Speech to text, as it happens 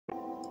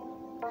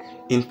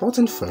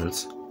Importing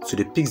fonts to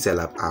the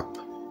Pixellab app.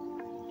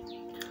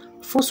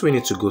 First, we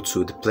need to go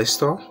to the Play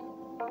Store,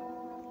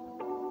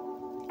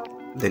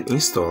 then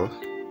install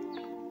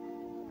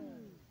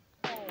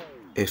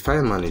a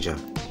file manager.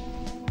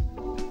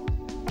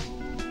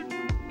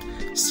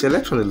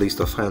 Select from the list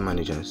of file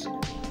managers,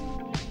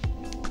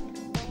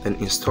 then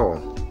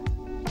install.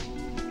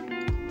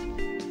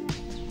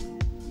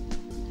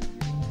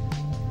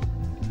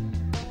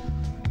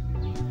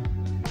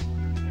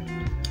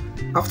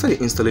 After the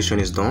installation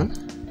is done,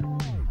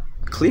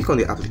 click on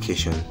the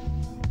application.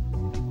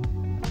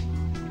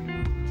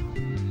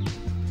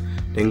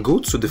 Then go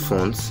to the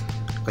fonts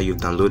that you've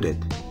downloaded.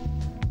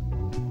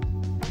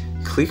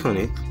 Click on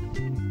it,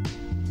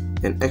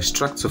 then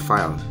extract to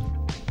file.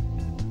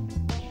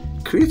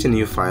 Create a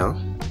new file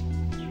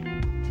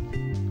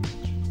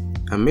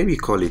and maybe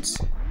call it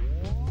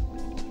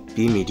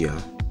bmedia.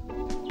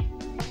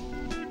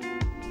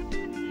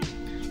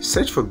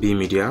 Search for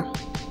bmedia,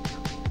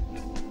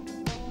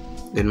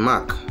 then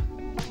mark,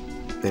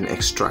 then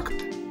extract.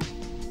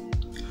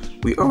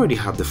 We already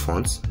have the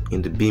fonts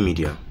in the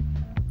bmedia.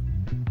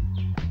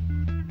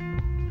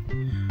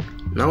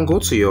 Now go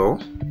to your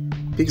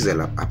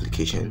Pixellab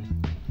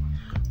application.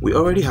 We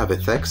already have a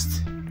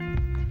text.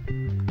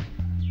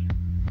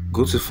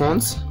 Go to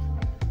fonts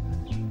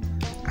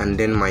and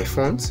then my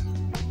font.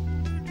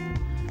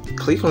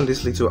 Click on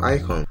this little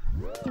icon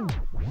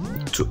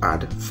to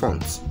add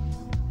fonts.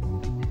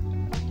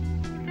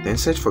 Then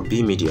search for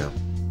bmedia.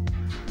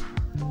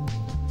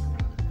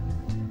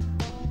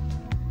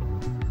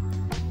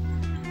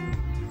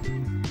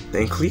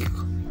 Then click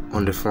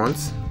on the font,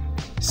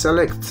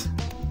 select,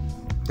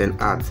 then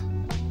add.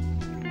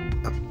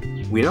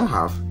 We now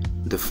have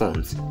the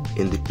font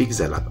in the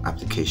Pixellab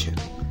application.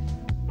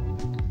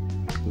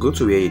 Go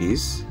to where it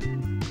is,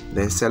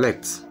 then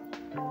select.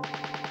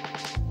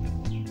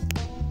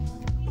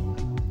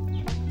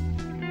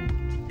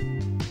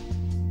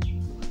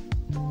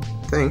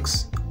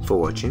 Thanks for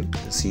watching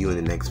and see you in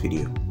the next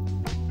video.